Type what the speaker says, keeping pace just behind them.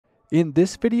In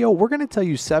this video, we're going to tell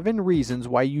you 7 reasons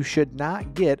why you should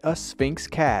not get a Sphynx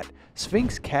cat.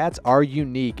 Sphynx cats are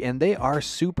unique and they are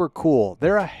super cool.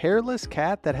 They're a hairless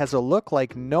cat that has a look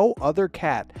like no other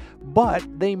cat, but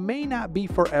they may not be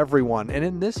for everyone. And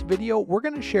in this video, we're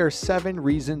going to share 7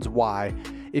 reasons why.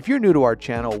 If you're new to our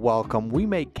channel, welcome. We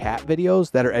make cat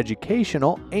videos that are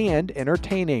educational and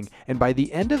entertaining. And by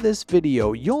the end of this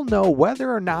video, you'll know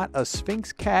whether or not a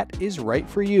Sphynx cat is right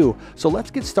for you. So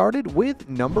let's get started with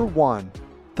number 1.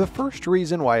 The first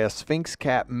reason why a Sphynx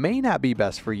cat may not be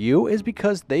best for you is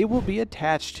because they will be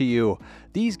attached to you.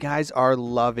 These guys are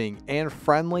loving and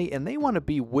friendly and they want to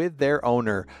be with their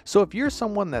owner. So if you're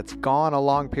someone that's gone a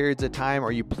long periods of time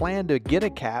or you plan to get a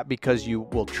cat because you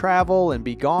will travel and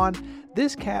be gone,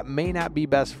 this cat may not be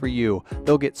best for you.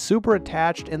 They'll get super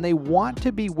attached and they want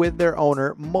to be with their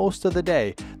owner most of the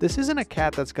day. This isn't a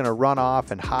cat that's going to run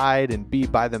off and hide and be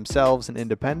by themselves and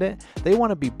independent. They want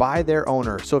to be by their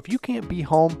owner. So if you can't be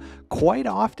home quite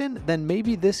often, then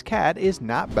maybe this cat is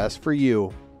not best for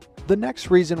you. The next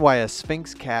reason why a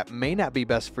Sphynx cat may not be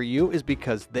best for you is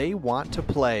because they want to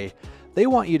play. They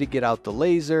want you to get out the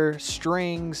laser,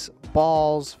 strings,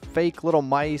 balls, fake little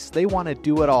mice. They want to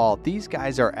do it all. These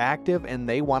guys are active and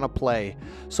they want to play.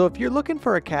 So if you're looking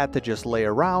for a cat to just lay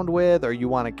around with, or you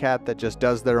want a cat that just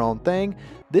does their own thing,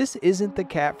 this isn't the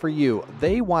cat for you.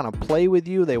 They want to play with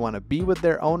you. They want to be with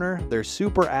their owner. They're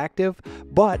super active.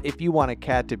 But if you want a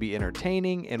cat to be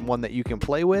entertaining and one that you can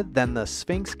play with, then the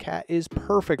Sphynx cat is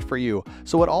perfect for you.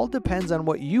 So it all depends on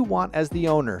what you want as the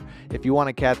owner. If you want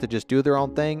a cat to just do their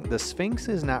own thing, the Sphynx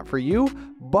is not for you.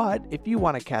 But if you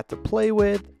want a cat to play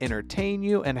with, entertain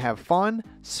you, and have fun,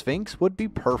 Sphynx would be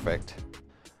perfect.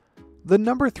 The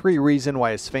number 3 reason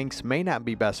why a Sphynx may not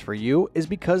be best for you is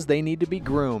because they need to be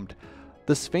groomed.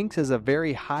 The Sphynx is a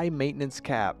very high maintenance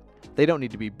cat. They don't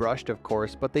need to be brushed, of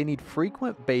course, but they need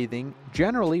frequent bathing,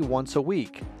 generally once a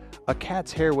week. A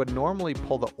cat's hair would normally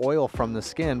pull the oil from the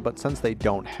skin, but since they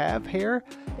don't have hair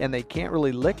and they can't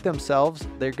really lick themselves,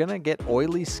 they're gonna get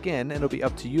oily skin and it'll be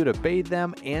up to you to bathe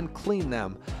them and clean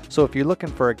them. So if you're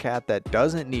looking for a cat that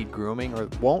doesn't need grooming or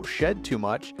won't shed too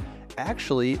much,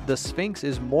 actually, the Sphynx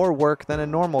is more work than a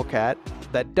normal cat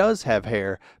that does have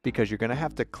hair, because you're going to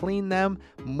have to clean them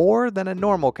more than a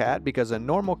normal cat, because a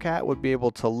normal cat would be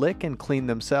able to lick and clean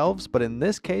themselves, but in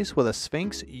this case with a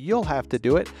Sphynx, you'll have to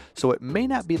do it, so it may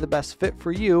not be the best fit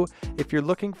for you if you're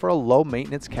looking for a low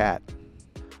maintenance cat.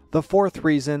 The 4th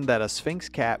reason that a Sphynx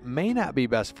cat may not be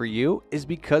best for you is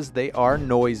because they are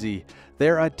noisy.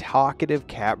 They're a talkative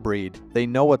cat breed. They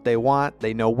know what they want,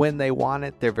 they know when they want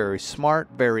it, they're very smart,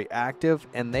 very active,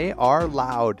 and they are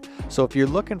loud. So if you're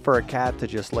looking for a cat to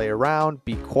just lay around,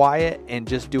 be quiet, and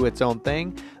just do its own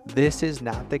thing, this is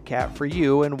not the cat for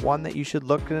you and one that you should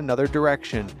look in another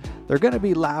direction. They're going to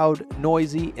be loud,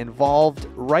 noisy, involved,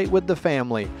 right with the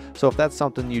family. So if that's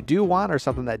something you do want or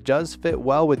something that does fit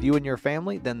well with you and your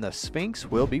family, then the Sphynx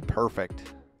will be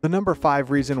perfect. The number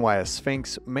 5 reason why a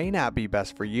Sphynx may not be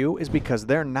best for you is because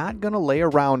they're not going to lay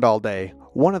around all day.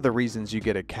 One of the reasons you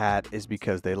get a cat is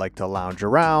because they like to lounge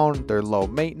around, they're low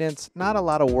maintenance, not a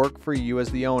lot of work for you as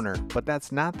the owner, but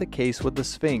that's not the case with the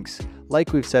Sphynx.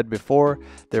 Like we've said before,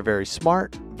 they're very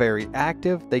smart, very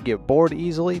active, they get bored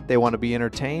easily, they want to be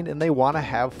entertained, and they want to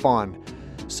have fun.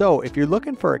 So if you're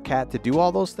looking for a cat to do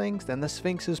all those things, then the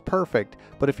Sphynx is perfect.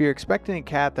 But if you're expecting a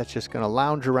cat that's just going to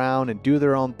lounge around and do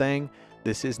their own thing,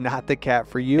 this is not the cat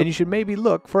for you, and you should maybe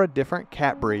look for a different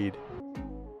cat breed.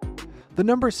 The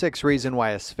number 6 reason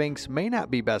why a Sphynx may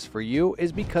not be best for you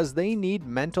is because they need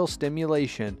mental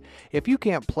stimulation. If you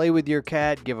can't play with your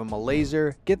cat, give them a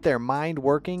laser, get their mind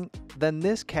working, then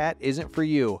this cat isn't for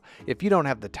you. If you don't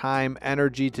have the time,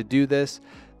 energy to do this,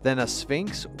 then a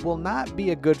Sphynx will not be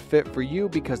a good fit for you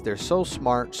because they're so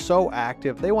smart, so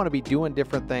active. They want to be doing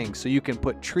different things. So you can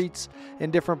put treats in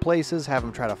different places, have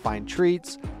them try to find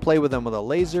treats, play with them with a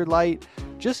laser light,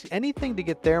 just anything to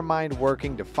get their mind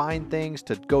working, to find things,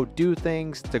 to go do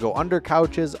things, to go under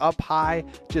couches, up high.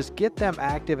 Just get them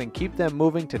active and keep them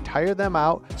moving to tire them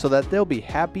out so that they'll be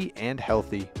happy and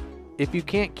healthy. If you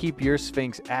can't keep your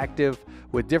Sphynx active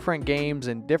with different games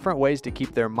and different ways to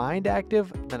keep their mind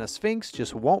active, then a Sphynx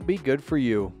just won't be good for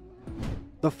you.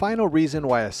 The final reason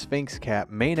why a Sphynx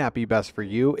cat may not be best for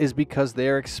you is because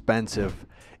they're expensive.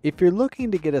 If you're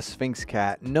looking to get a Sphynx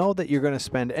cat, know that you're going to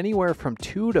spend anywhere from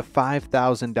 $2,000 to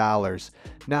 $5,000.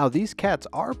 Now, these cats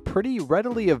are pretty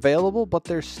readily available, but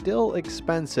they're still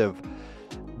expensive.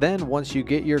 Then once you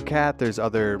get your cat, there's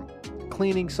other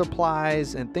cleaning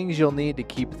supplies and things you'll need to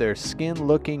keep their skin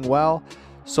looking well.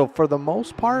 So for the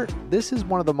most part, this is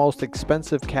one of the most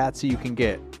expensive cats you can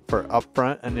get for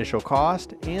upfront initial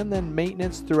cost and then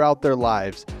maintenance throughout their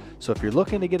lives. So if you're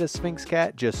looking to get a Sphynx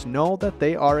cat, just know that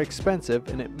they are expensive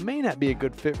and it may not be a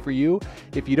good fit for you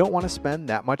if you don't want to spend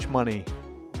that much money.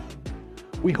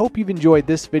 We hope you've enjoyed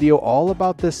this video all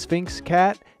about the Sphynx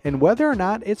cat and whether or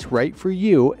not it's right for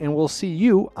you, and we'll see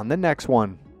you on the next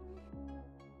one.